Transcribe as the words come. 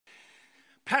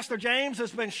Pastor James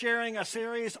has been sharing a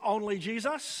series, Only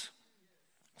Jesus.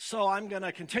 So I'm going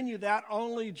to continue that,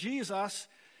 Only Jesus.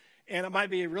 And it might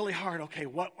be really hard. Okay,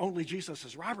 what Only Jesus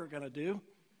is Robert going to do?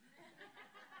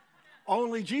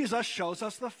 Only Jesus shows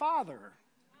us the Father.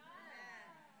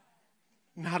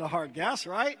 Not a hard guess,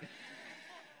 right?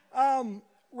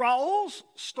 Raul's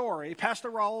story, Pastor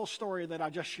Raul's story that I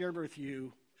just shared with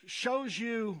you, shows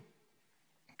you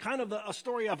kind of a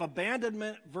story of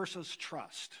abandonment versus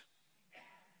trust.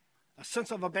 A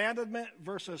sense of abandonment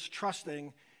versus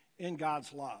trusting in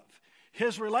God's love.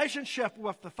 His relationship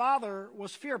with the Father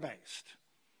was fear-based.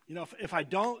 You know, if I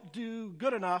don't do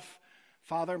good enough,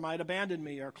 Father might abandon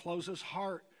me or close his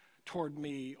heart toward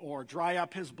me or dry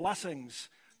up his blessings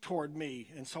toward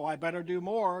me. And so I better do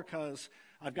more because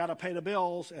I've got to pay the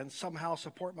bills and somehow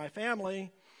support my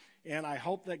family, and I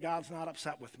hope that God's not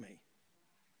upset with me.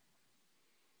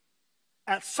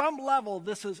 At some level,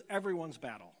 this is everyone's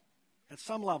battle. At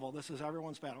some level, this is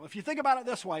everyone's battle. If you think about it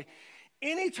this way,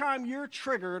 anytime you're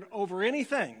triggered over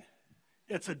anything,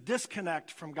 it's a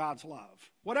disconnect from God's love.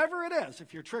 Whatever it is,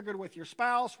 if you're triggered with your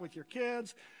spouse, with your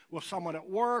kids, with someone at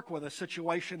work, with a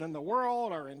situation in the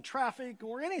world or in traffic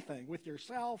or anything, with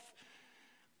yourself,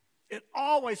 it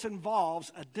always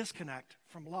involves a disconnect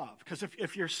from love. Because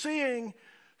if you're seeing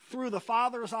through the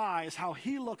Father's eyes how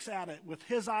he looks at it with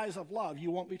his eyes of love,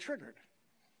 you won't be triggered.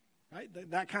 Right?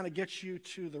 That kind of gets you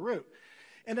to the root.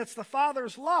 And it's the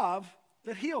Father's love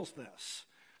that heals this.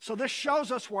 So this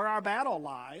shows us where our battle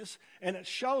lies, and it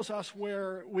shows us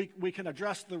where we can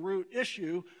address the root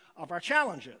issue of our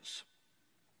challenges.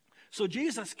 So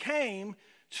Jesus came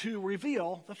to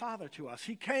reveal the Father to us.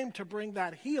 He came to bring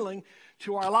that healing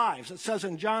to our lives. It says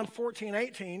in John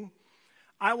 14:18,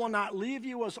 I will not leave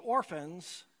you as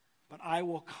orphans, but I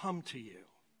will come to you.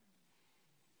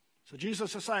 So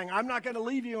Jesus is saying, I'm not going to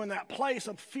leave you in that place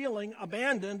of feeling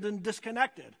abandoned and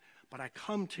disconnected, but I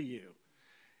come to you.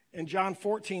 In John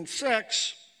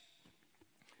 14:6,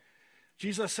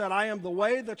 Jesus said, I am the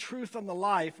way, the truth, and the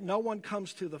life. No one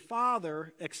comes to the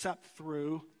Father except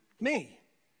through me.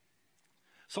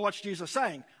 So what's Jesus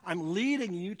saying? I'm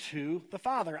leading you to the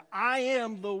Father. I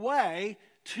am the way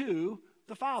to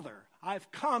the Father.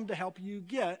 I've come to help you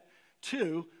get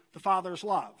to the Father's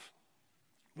love.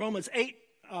 Romans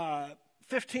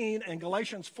 8:15 and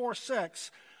Galatians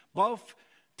 4:6 both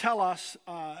tell us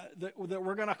that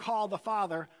we're going to call the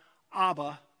Father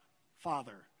Abba,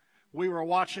 Father. We were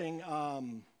watching,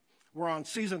 we're on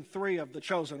season 3 of The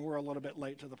Chosen. We're a little bit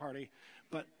late to the party.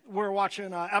 But we were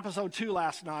watching episode 2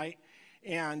 last night.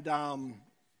 And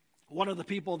one of the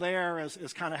people there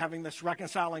is kind of having this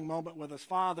reconciling moment with his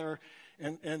father.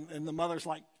 And the mother's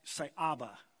like, say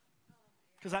Abba.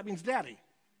 Because that means daddy.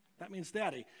 That means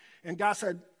daddy. And God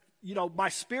said, you know, my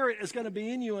spirit is going to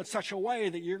be in you in such a way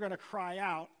that you're going to cry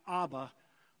out, Abba,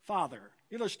 Father.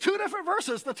 You know, there's 2 different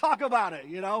verses to talk about it,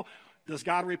 you know. Does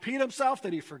God repeat himself?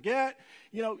 Did he forget?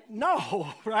 You know,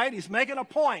 no, right? He's making a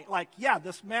point. Like, yeah,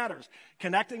 this matters.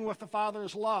 Connecting with the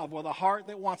Father's love with a heart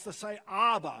that wants to say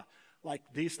Abba. Like,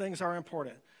 these things are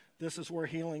important. This is where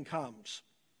healing comes.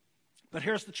 But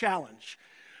here's the challenge.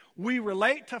 We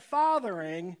relate to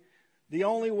fathering the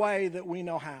only way that we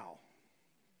know how.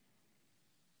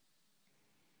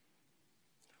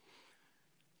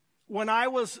 When I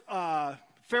was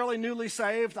fairly newly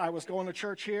saved, I was going to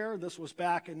church here. This was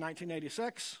back in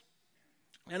 1986.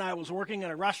 And I was working in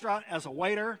a restaurant as a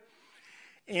waiter.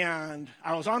 And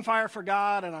I was on fire for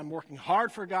God, and I'm working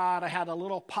hard for God. I had a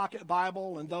little pocket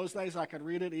Bible. In those days, I could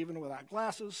read it even without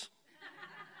glasses.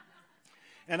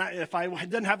 And if I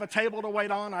didn't have a table to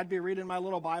wait on, I'd be reading my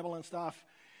little Bible and stuff.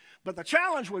 But the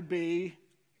challenge would be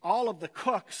all of the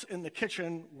cooks in the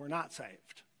kitchen were not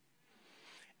saved.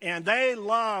 And they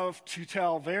love to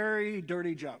tell very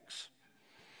dirty jokes.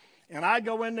 And I'd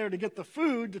go in there to get the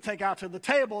food to take out to the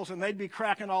tables, and they'd be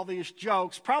cracking all these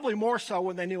jokes, probably more so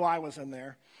when they knew I was in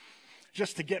there,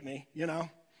 just to get me, you know.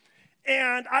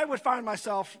 And I would find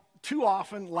myself too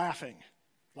often laughing.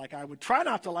 Like, I would try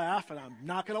not to laugh, and I'm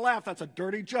not going to laugh. That's a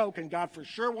dirty joke, and God for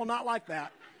sure will not like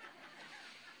that.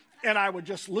 And I would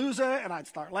just lose it, and I'd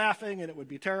start laughing, and it would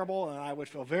be terrible, and I would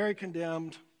feel very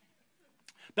condemned.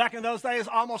 Back in those days,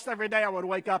 almost every day I would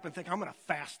wake up and think, I'm going to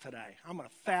fast today. I'm going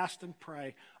to fast and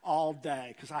pray all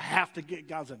day because I have to get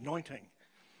God's anointing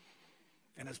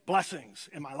and his blessings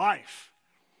in my life.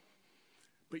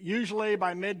 But usually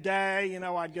by midday, you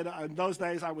know, in those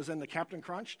days I was in the Captain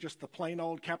Crunch, just the plain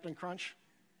old Captain Crunch.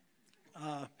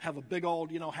 Have a big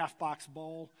old, you know, half-box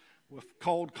bowl with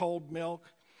cold milk.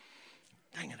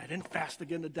 Dang it, I didn't fast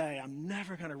again today. I'm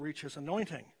never going to reach his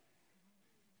anointing.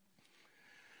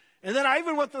 And then I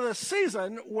even went through this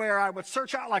season where I would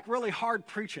search out like really hard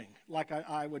preaching. Like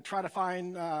I would try to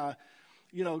find,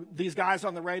 these guys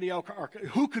on the radio or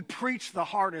who could preach the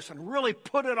hardest and really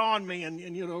put it on me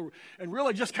and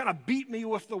really just kind of beat me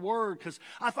with the word. Because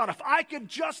I thought if I could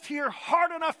just hear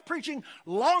hard enough preaching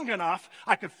long enough,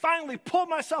 I could finally pull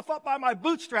myself up by my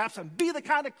bootstraps and be the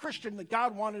kind of Christian that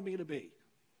God wanted me to be.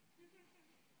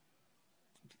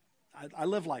 I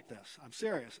live like this. I'm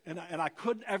serious. And I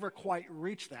couldn't ever quite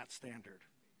reach that standard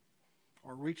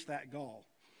or reach that goal.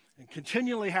 And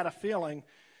continually had a feeling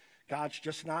God's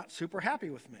just not super happy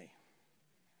with me.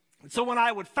 And so when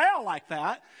I would fail like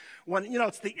that, when,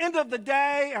 it's the end of the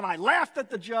day and I laughed at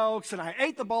the jokes and I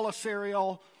ate the bowl of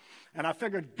cereal and I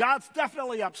figured God's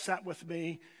definitely upset with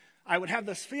me, I would have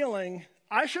this feeling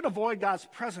I should avoid God's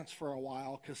presence for a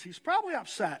while because he's probably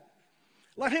upset.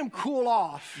 Let him cool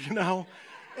off,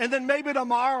 And then maybe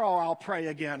tomorrow I'll pray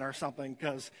again or something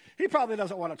because he probably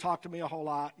doesn't want to talk to me a whole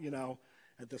lot,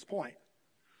 at this point.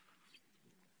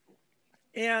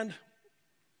 And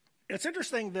it's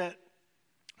interesting that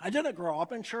I didn't grow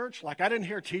up in church. Like I didn't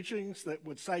hear teachings that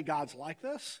would say God's like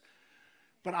this.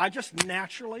 But I just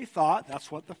naturally thought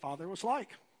that's what the Father was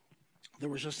like. There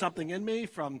was just something in me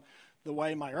from the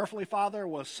way my earthly father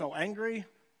was so angry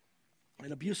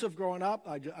and abusive growing up.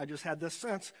 I just had this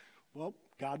sense, well,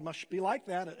 God must be like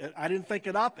that. I didn't think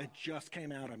it up. It just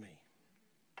came out of me.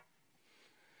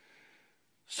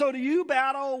 So do you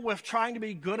battle with trying to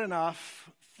be good enough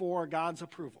for God's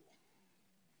approval?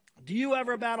 Do you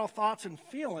ever battle thoughts and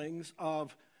feelings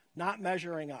of not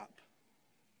measuring up?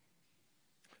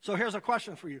 So here's a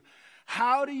question for you.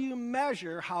 How do you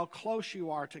measure how close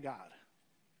you are to God?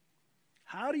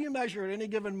 How do you measure at any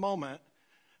given moment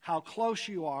how close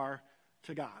you are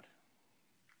to God?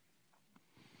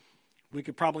 We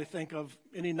could probably think of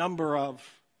any number of,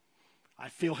 I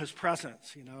feel his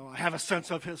presence, I have a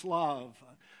sense of his love.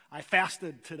 I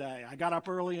fasted today. I got up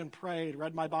early and prayed,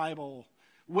 read my Bible,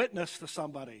 witnessed to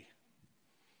somebody.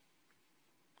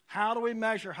 How do we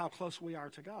measure how close we are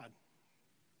to God?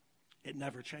 It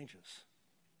never changes.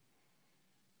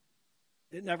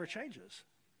 It never changes.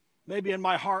 Maybe in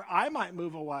my heart I might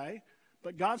move away,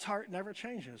 but God's heart never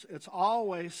changes. It's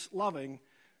always loving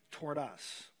toward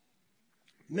us.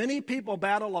 Many people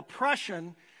battle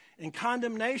oppression and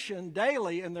condemnation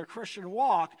daily in their Christian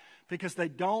walk because they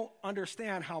don't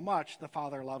understand how much the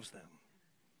Father loves them.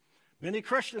 Many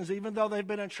Christians, even though they've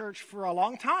been in church for a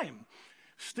long time,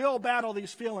 still battle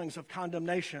these feelings of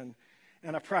condemnation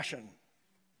and oppression.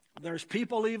 There's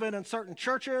people even in certain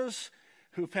churches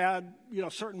who've had,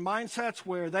 certain mindsets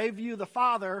where they view the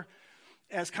Father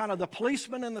as kind of the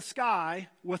policeman in the sky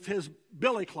with his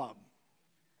billy club.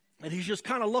 And he's just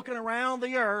kind of looking around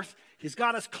the earth. He's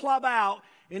got his club out,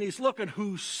 and he's looking,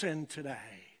 who sinned today?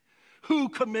 Who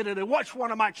committed it? Which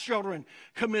one of my children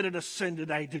committed a sin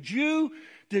today? Did you?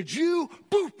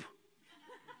 Boop.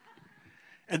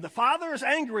 And the Father is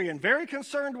angry and very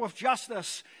concerned with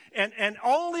justice. And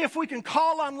only if we can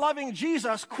call on loving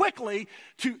Jesus quickly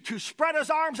to spread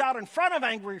his arms out in front of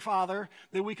angry Father,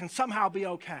 that we can somehow be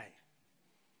okay.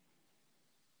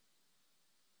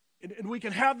 And we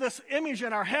can have this image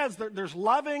in our heads that there's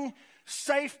loving,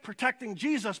 safe, protecting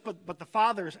Jesus, but the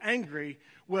Father is angry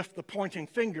with the pointing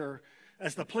finger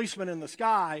as the policeman in the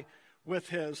sky with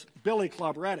his billy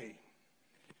club ready.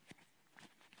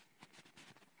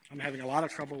 I'm having a lot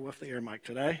of trouble with the ear mic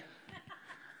today.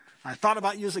 I thought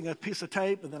about using a piece of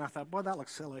tape, and then I thought, boy, that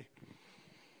looks silly.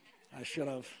 I should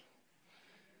have.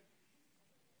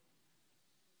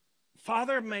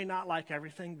 Father may not like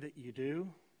everything that you do,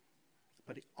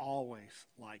 but he always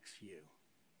likes you.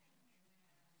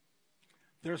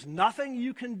 There's nothing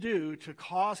you can do to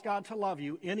cause God to love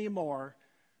you any more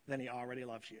than he already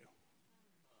loves you.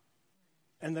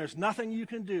 And there's nothing you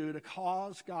can do to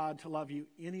cause God to love you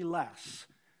any less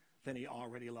than he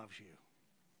already loves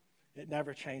you. It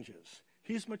never changes.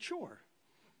 He's mature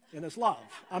in his love.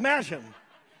 Imagine.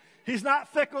 He's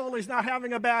not fickle. He's not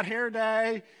having a bad hair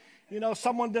day.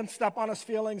 Someone didn't step on his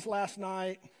feelings last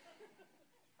night.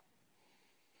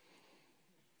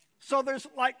 So there's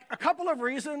like a couple of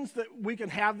reasons that we can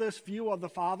have this view of the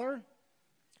Father.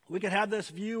 We could have this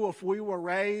view if we were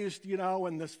raised,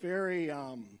 in this very,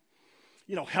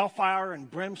 hellfire and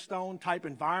brimstone type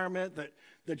environment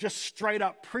that just straight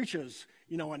up preaches,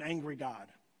 an angry God.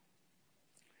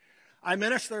 I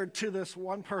ministered to this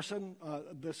one person.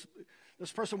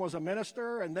 This person was a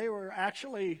minister, and they were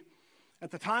actually,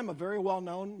 at the time, a very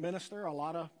well-known minister. A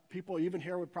lot of people even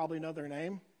here would probably know their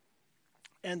name.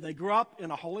 And they grew up in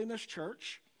a holiness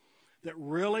church that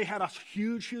really had a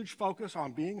huge, huge focus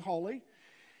on being holy.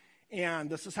 And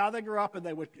this is how they grew up,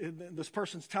 and this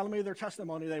person's telling me their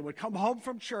testimony. They would come home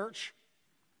from church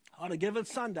on a given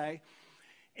Sunday,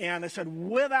 and they said,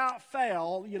 without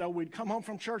fail, we'd come home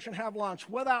from church and have lunch.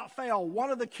 Without fail, one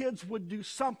of the kids would do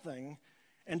something,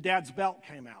 and Dad's belt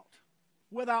came out.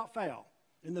 Without fail.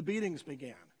 And the beatings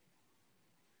began.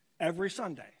 Every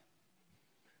Sunday.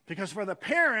 Because for the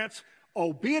parents,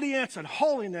 obedience and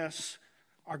holiness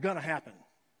are going to happen.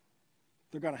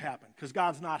 They're going to happen because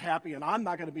God's not happy and I'm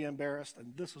not going to be embarrassed,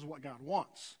 and this is what God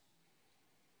wants.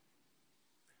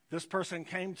 This person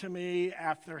came to me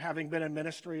after having been in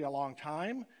ministry a long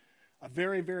time, a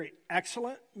very, very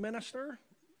excellent minister,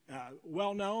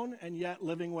 well-known, and yet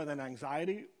living with an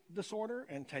anxiety disorder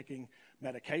and taking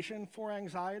medication for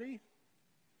anxiety.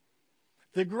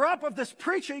 They grew up with this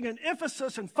preaching and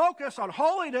emphasis and focus on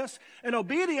holiness and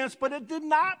obedience, but it did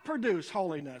not produce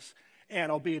holiness and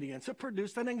obedience. It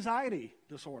produced an anxiety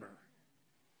disorder.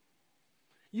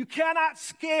 You cannot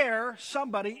scare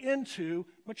somebody into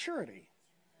maturity.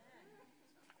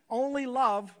 Only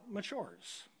love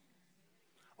matures.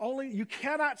 You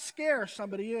cannot scare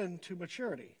somebody into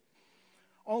maturity.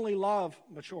 Only love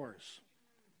matures.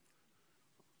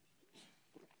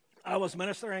 I was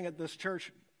ministering at this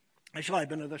church. Actually, I've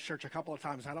been to this church a couple of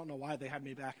times. I don't know why they had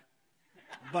me back.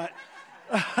 But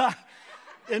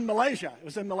in Malaysia. It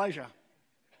was in Malaysia.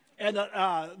 And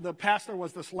the pastor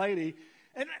was this lady.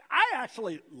 And I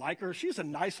actually like her. She's a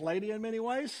nice lady in many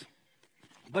ways.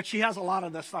 But she has a lot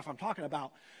of this stuff I'm talking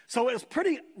about. So it was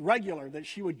pretty regular that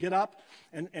she would get up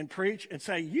and preach and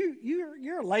say,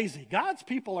 you're lazy. God's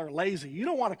people are lazy. You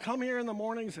don't want to come here in the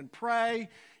mornings and pray.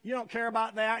 You don't care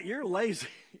about that. You're lazy.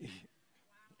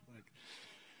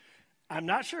 I'm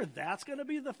not sure that's going to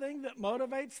be the thing that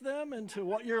motivates them into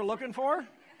what you're looking for.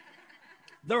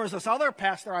 There was this other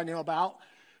pastor I knew about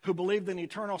who believed in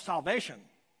eternal salvation.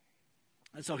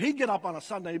 And so he'd get up on a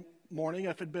Sunday morning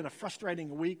if it had been a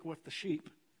frustrating week with the sheep.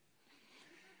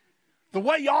 The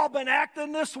way y'all been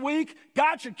acting this week,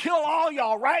 God should kill all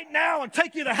y'all right now and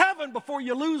take you to heaven before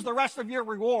you lose the rest of your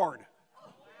reward.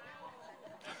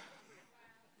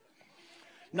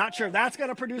 Not sure that's going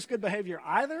to produce good behavior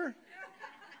either.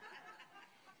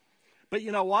 But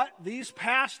you know what? These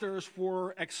pastors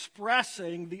were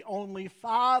expressing the only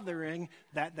fathering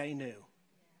that they knew.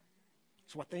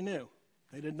 It's what they knew.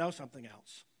 They didn't know something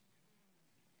else.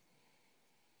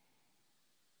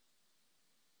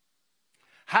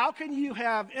 How can you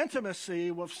have intimacy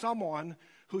with someone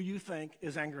who you think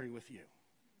is angry with you?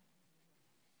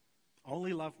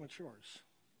 Only love matures.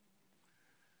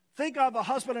 Think of a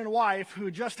husband and wife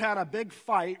who just had a big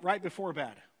fight right before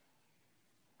bed.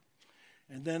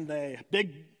 And then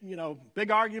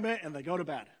big argument, and they go to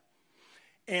bed.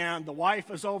 And the wife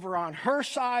is over on her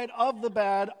side of the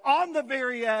bed, on the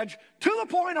very edge, to the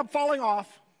point of falling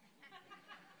off.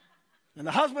 And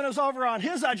the husband is over on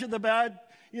his edge of the bed,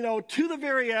 to the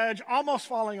very edge, almost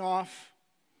falling off.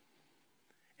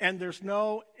 And there's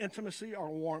no intimacy or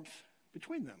warmth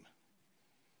between them.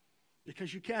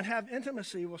 Because you can't have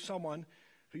intimacy with someone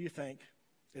who you think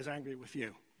is angry with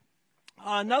you.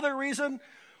 Another reason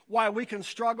why we can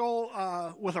struggle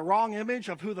with a wrong image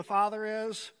of who the Father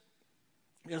is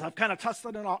I've kind of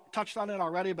touched on it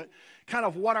already, but kind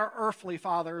of what our earthly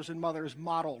fathers and mothers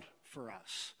modeled for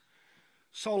us.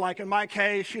 So like in my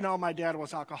case, my dad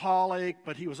was alcoholic,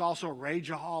 but he was also a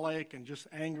rageaholic and just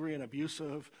angry and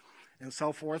abusive and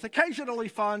so forth. Occasionally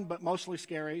fun, but mostly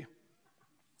scary.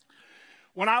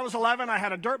 When I was 11, I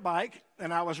had a dirt bike,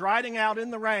 and I was riding out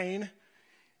in the rain,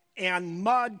 and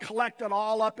mud collected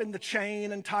all up in the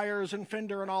chain and tires and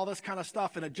fender and all this kind of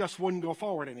stuff, and it just wouldn't go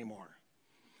forward anymore.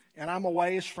 And I'm a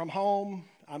ways from home.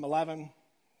 I'm 11.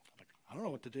 I don't know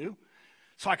what to do.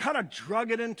 So I kind of drug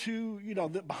it into,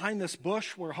 behind this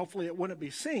bush where hopefully it wouldn't be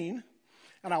seen.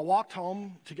 And I walked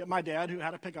home to get my dad, who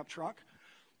had a pickup truck.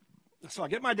 So I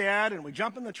get my dad, and we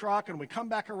jump in the truck, and we come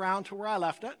back around to where I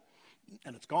left it,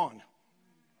 and it's gone.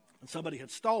 And somebody had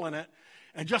stolen it.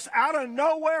 And just out of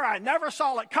nowhere, I never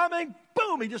saw it coming,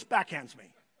 boom, he just backhands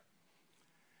me.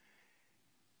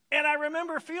 And I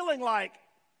remember feeling like,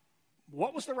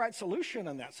 what was the right solution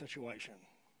in that situation?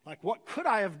 Like, what could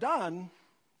I have done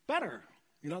better?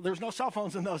 There's no cell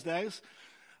phones in those days.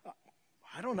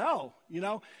 I don't know,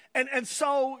 And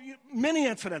so many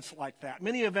incidents like that,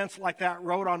 many events like that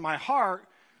wrote on my heart,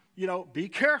 be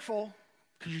careful,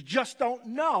 because you just don't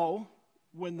know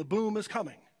when the boom is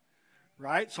coming,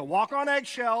 right? So walk on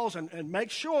eggshells and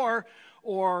make sure,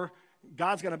 or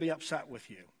God's going to be upset with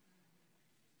you.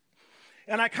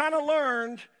 And I kind of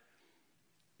learned,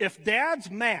 if Dad's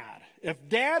mad, if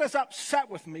Dad is upset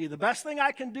with me, the best thing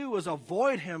I can do is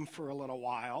avoid him for a little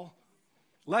while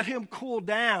Let him cool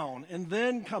down and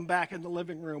then come back in the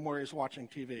living room where he's watching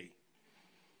TV.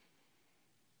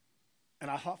 And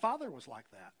I thought Father was like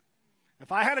that.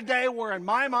 If I had a day where in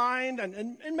my mind,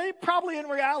 and maybe probably in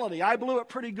reality, I blew it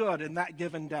pretty good in that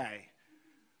given day,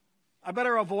 I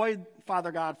better avoid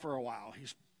Father God for a while.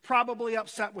 He's probably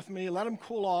upset with me. Let him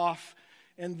cool off,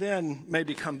 and then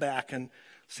maybe come back and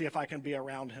see if I can be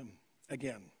around him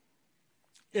again.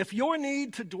 If your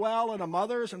need to dwell in a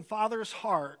mother's and father's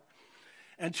heart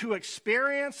and to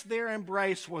experience their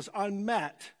embrace was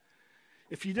unmet,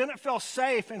 if you didn't feel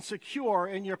safe and secure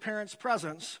in your parents'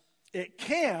 presence, it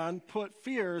can put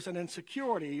fears and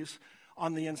insecurities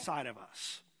on the inside of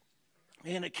us.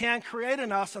 And it can create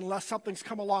in us, unless something's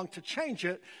come along to change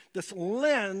it, this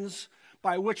lens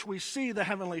by which we see the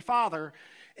Heavenly Father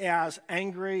as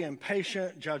angry,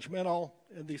 impatient, judgmental,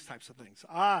 and these types of things.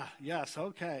 Yes,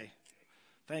 okay.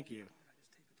 Thank you.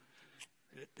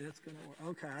 It's going to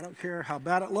work. Okay, I don't care how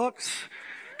bad it looks,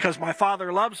 because my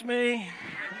Father loves me.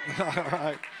 All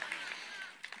right.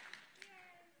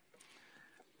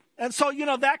 And so,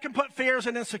 that can put fears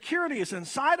and insecurities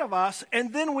inside of us.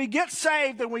 And then we get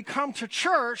saved and we come to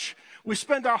church. We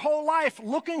spend our whole life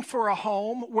looking for a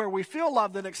home where we feel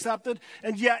loved and accepted.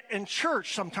 And yet in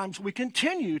church, sometimes we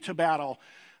continue to battle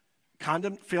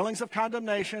feelings of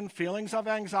condemnation, feelings of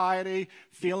anxiety,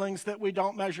 feelings that we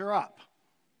don't measure up.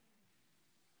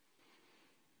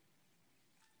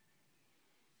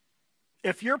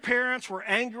 If your parents were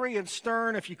angry and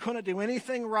stern, if you couldn't do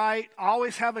anything right,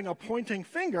 always having a pointing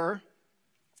finger,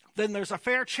 then there's a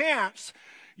fair chance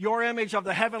your image of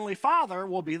the Heavenly Father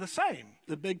will be the same.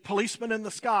 The big policeman in the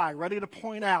sky, ready to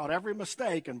point out every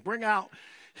mistake and bring out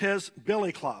his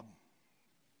billy club.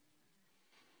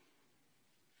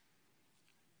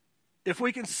 If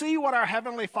we can see what our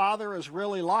Heavenly Father is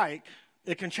really like,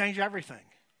 it can change everything.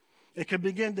 It can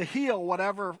begin to heal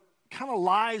whatever kind of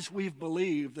lies we've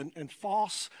believed and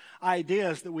false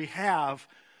ideas that we have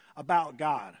about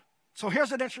God. So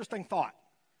here's an interesting thought.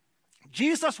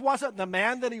 Jesus wasn't the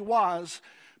man that he was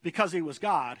because he was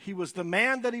God. He was the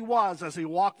man that he was as he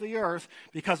walked the earth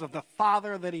because of the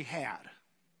Father that he had.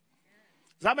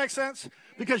 Does that make sense?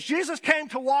 Because Jesus came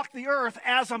to walk the earth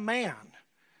as a man.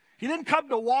 He didn't come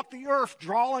to walk the earth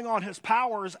drawing on his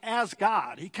powers as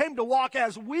God. He came to walk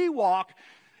as we walk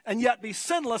and yet be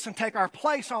sinless and take our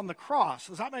place on the cross.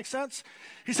 Does that make sense?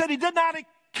 He said he did not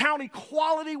count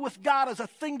equality with God as a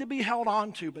thing to be held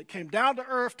on to, but came down to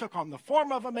earth, took on the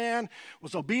form of a man,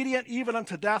 was obedient even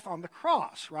unto death on the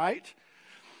cross, right?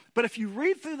 But if you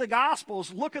read through the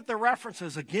Gospels, look at the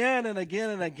references again and again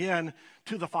and again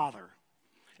to the Father.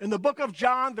 In the book of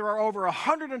John, there are over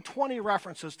 120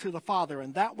 references to the Father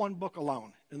in that one book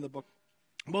alone, in the book.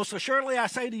 Most assuredly, I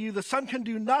say to you, the Son can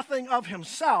do nothing of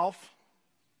himself,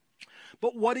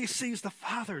 but what he sees the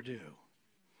Father do.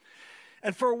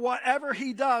 And for whatever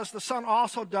he does, the Son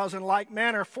also does in like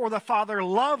manner. For the Father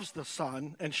loves the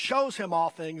Son and shows him all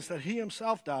things that he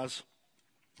himself does.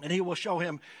 And he will show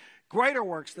him greater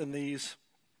works than these,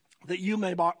 that you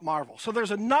may marvel. So there's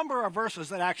a number of verses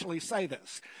that actually say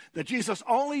this. That Jesus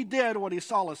only did what he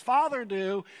saw his Father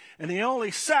do, and he only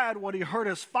said what he heard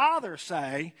his Father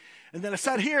say. And then it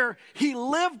said here, he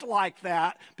lived like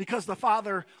that because the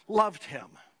Father loved him.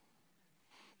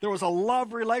 There was a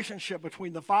love relationship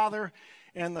between the Father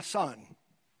and the Son.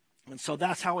 And so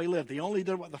that's how he lived. He only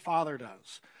did what the Father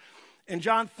does. In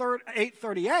John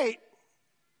 8:38,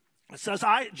 it says,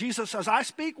 Jesus says, I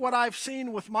speak what I've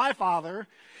seen with my Father,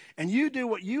 and you do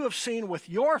what you have seen with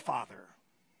your father.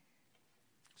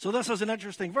 So this is an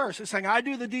interesting verse. He's saying, I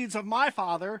do the deeds of my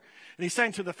Father. And he's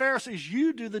saying to the Pharisees,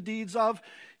 you do the deeds of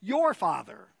your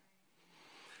father.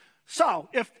 So,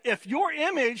 if your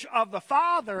image of the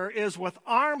Father is with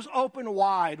arms open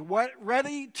wide,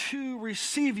 ready to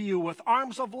receive you with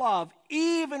arms of love,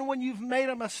 even when you've made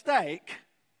a mistake,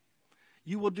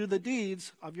 you will do the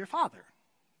deeds of your Father.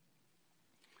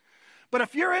 But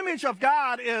if your image of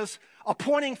God is a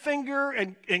pointing finger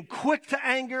and quick to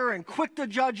anger and quick to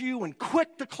judge you and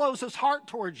quick to close his heart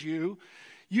towards you,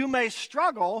 you may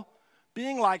struggle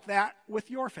being like that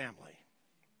with your family.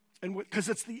 And because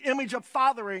it's the image of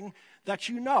fathering that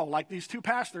you know, like these two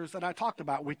pastors that I talked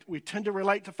about. We tend to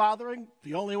relate to fathering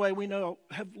the only way we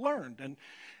have learned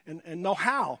and know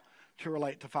how to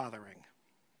relate to fathering.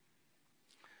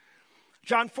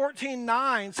 John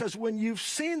 14:9 says, when you've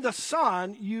seen the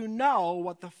Son, you know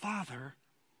what the Father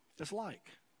is like.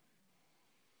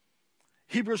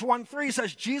 Hebrews 1:3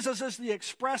 says, Jesus is the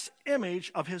express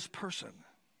image of his person.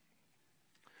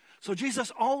 So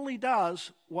Jesus only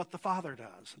does what the Father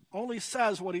does, only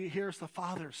says what he hears the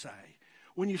Father say.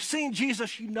 When you've seen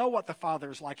Jesus, you know what the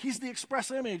Father is like. He's the express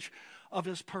image of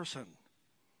his person.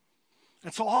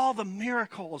 And so all the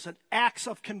miracles and acts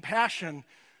of compassion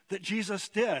that Jesus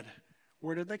did,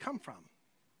 where did they come from?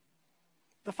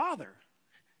 The Father.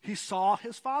 He saw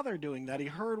his Father doing that. He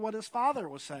heard what his Father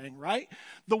was saying, right?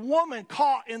 The woman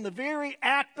caught in the very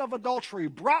act of adultery,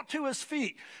 brought to his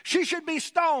feet. She should be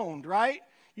stoned, right?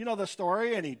 You know the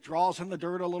story, and he draws in the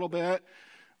dirt a little bit,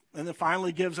 and then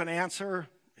finally gives an answer.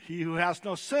 He who has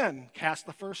no sin, cast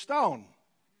the first stone.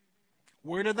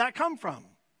 Where did that come from?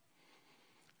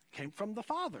 It came from the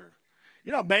Father.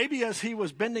 You know, maybe as he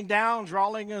was bending down,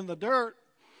 drawing in the dirt,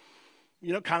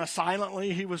 you know, kind of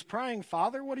silently, he was praying,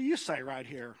 Father, what do you say right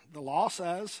here? The law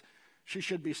says she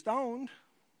should be stoned,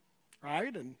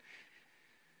 right? And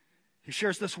he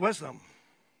shares this wisdom.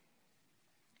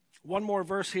 One more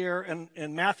verse here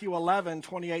in Matthew 11,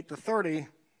 28 to 30.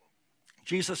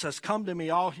 Jesus says, come to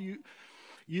me, all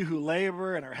you who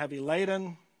labor and are heavy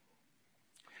laden,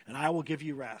 and I will give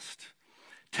you rest.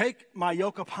 Take my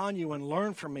yoke upon you and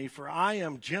learn from me, for I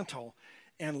am gentle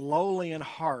and lowly in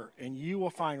heart, and you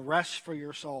will find rest for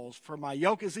your souls. For my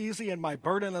yoke is easy and my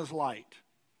burden is light.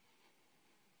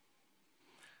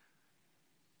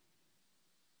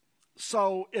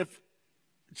 So if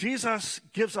Jesus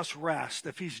gives us rest,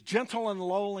 if he's gentle and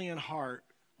lowly in heart,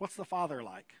 what's the Father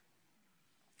like?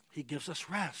 He gives us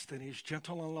rest, and he's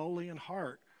gentle and lowly in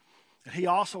heart. And he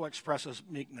also expresses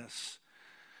meekness.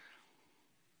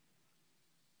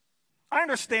 I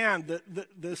understand that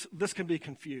this can be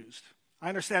confused. I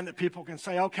understand that people can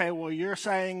say, okay, well, you're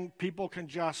saying people can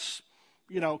just,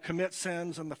 commit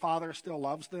sins and the Father still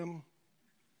loves them.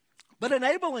 But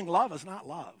enabling love is not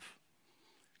love.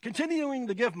 Continuing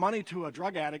to give money to a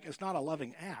drug addict is not a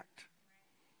loving act,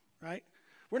 right?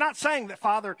 We're not saying that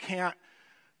Father can't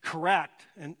correct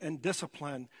and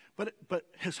discipline, but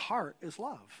his heart is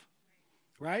love,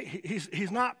 right?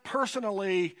 He's not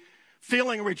personally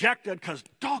feeling rejected because,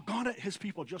 doggone it, his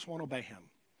people just won't obey him.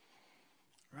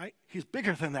 Right? He's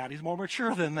bigger than that. He's more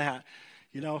mature than that.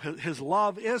 His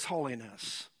love is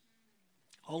holiness.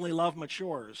 Only love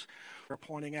matures. We're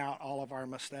pointing out all of our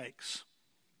mistakes.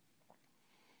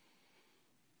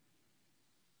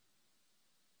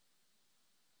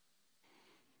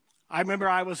 I remember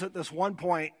I was at this one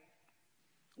point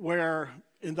where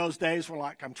in those days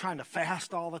I'm trying to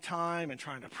fast all the time and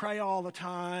trying to pray all the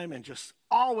time and just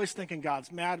always thinking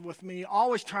God's mad with me,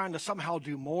 always trying to somehow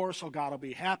do more so God will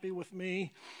be happy with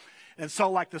me. And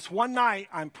so this one night,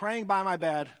 I'm praying by my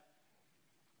bed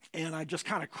and I just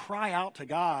kind of cry out to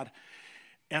God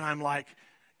and I'm like,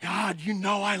 God,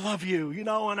 I love you, and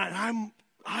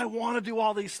I want to do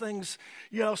all these things,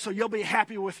 so you'll be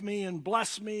happy with me and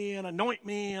bless me and anoint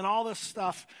me and all this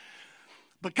stuff.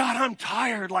 But God, I'm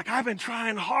tired. I've been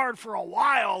trying hard for a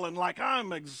while and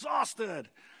I'm exhausted.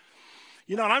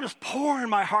 And I'm just pouring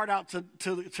my heart out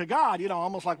to God,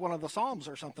 almost like one of the Psalms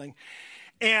or something.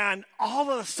 And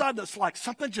all of a sudden, it's like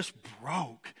something just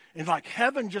broke. And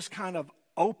heaven just kind of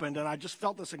opened. And I just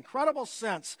felt this incredible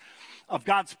sense of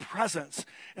God's presence.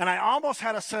 And I almost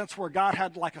had a sense where God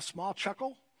had a small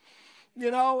chuckle,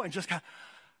 and just kind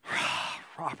of,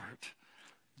 Robert,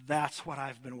 that's what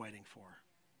I've been waiting for.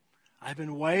 I've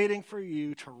been waiting for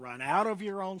you to run out of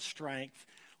your own strength,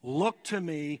 look to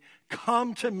me,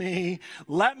 come to me,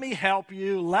 let me help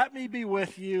you, let me be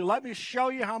with you, let me show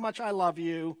you how much I love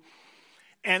you.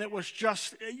 And it was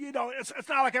just, it's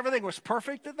not like everything was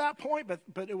perfect at that point,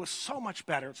 but it was so much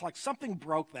better. It's like something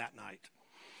broke that night.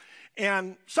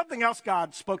 And something else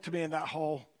God spoke to me in that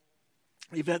whole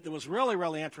event that was really,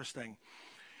 really interesting.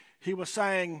 He was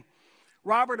saying,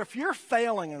 Robert, if you're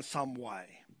failing in some way,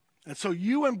 and so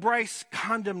you embrace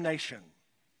condemnation.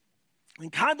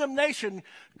 And condemnation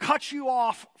cuts you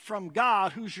off from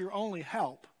God, who's your only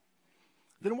help.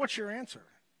 Then what's your answer?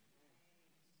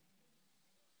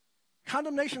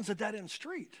 Condemnation's a dead-end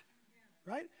street,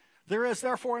 right? There is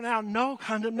therefore now no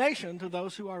condemnation to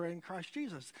those who are in Christ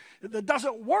Jesus. It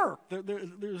doesn't work.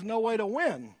 There's no way to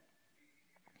win.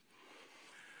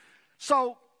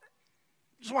 So,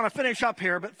 just want to finish up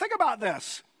here, but think about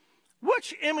this.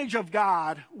 Which image of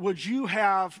God would you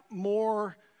have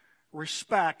more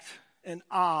respect and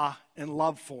awe and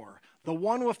love for? The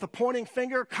one with the pointing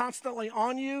finger constantly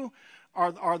on you,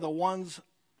 or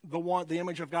the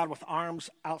image of God with arms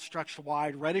outstretched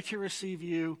wide, ready to receive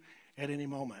you at any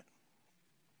moment?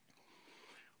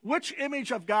 Which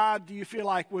image of God do you feel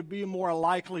like would be more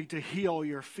likely to heal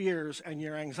your fears and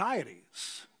your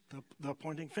anxieties? The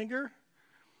pointing finger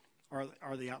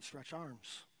or the outstretched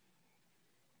arms?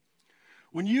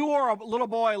 When you were a little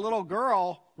boy, a little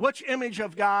girl, which image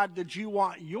of God did you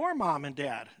want your mom and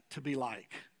dad to be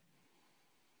like?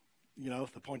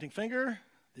 The pointing finger,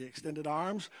 The extended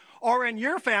arms? Or in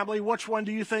your family, which one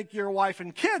do you think your wife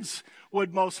and kids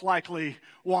would most likely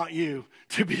want you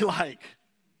to be like?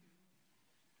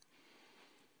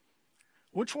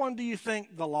 Which one do you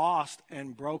think the lost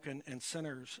and broken and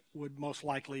sinners would most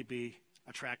likely be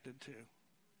attracted to?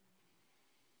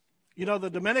 You know, the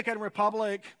Dominican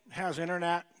Republic has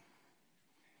internet,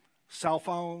 cell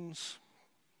phones,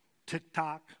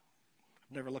 TikTok.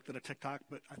 I've never looked at a TikTok,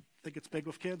 but I think it's big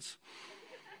with kids.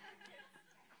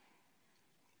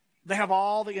 They have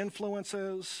all the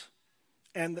influences,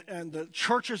 and the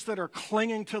churches that are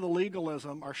clinging to the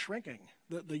legalism are shrinking.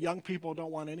 The young people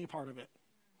don't want any part of it.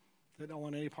 They don't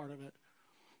want any part of it.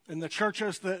 And the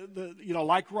churches that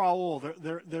like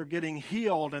Raul, they're getting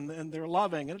healed and they're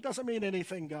loving. And it doesn't mean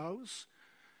anything goes,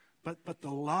 but the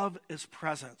love is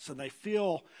present. So they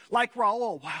feel like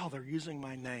Raul, wow, they're using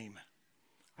my name.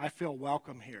 I feel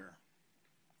welcome here.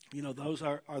 You know, those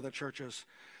are the churches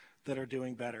that are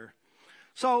doing better.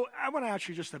 So I want to ask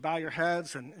you just to bow your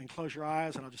heads and close your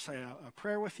eyes, and I'll just say a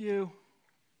prayer with you.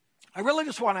 I really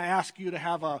just want to ask you to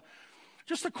have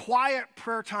just a quiet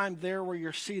prayer time there where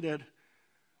you're seated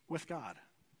with God.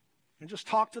 And just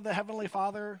talk to the Heavenly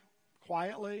Father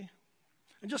quietly,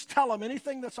 and just tell him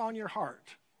anything that's on your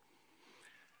heart.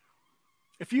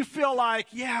 If you feel like,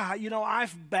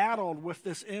 I've battled with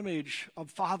this image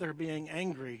of Father being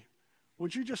angry,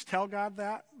 would you just tell God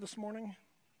that this morning?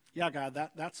 Yeah, God,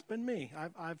 that's been me.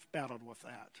 I've battled with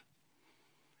that.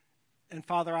 And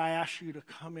Father, I ask you to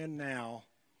come in now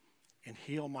and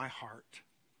heal my heart.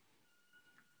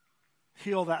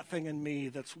 Heal that thing in me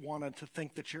that's wanted to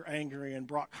think that you're angry and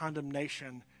brought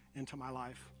condemnation into my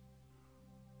life.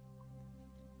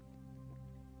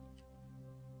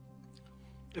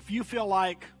 If you feel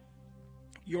like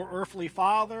your earthly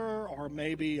father, or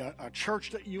maybe a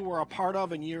church that you were a part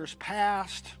of in years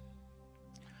past,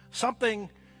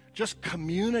 something just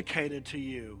communicated to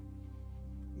you,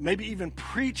 maybe even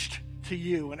preached to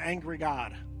you an angry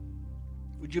God,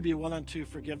 would you be willing to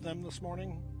forgive them this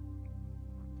morning?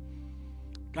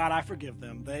 God, I forgive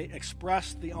them. They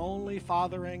expressed the only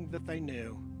fathering that they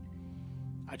knew.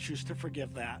 I choose to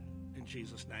forgive that in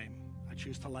Jesus' name. I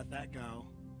choose to let that go.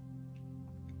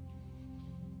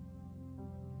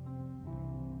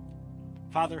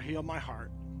 Father, heal my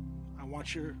heart. I want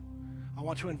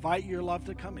to invite your love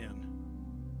to come in.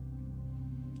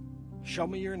 Show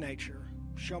me your nature.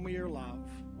 Show me your love.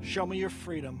 Show me your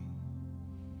freedom.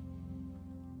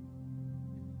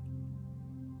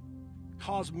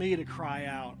 Cause me to cry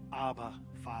out, Abba,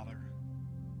 Father.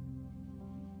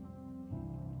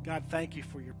 God, thank you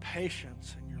for your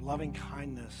patience and your loving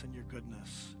kindness and your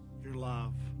goodness, your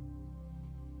love.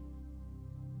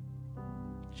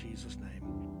 In Jesus' name,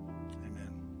 amen.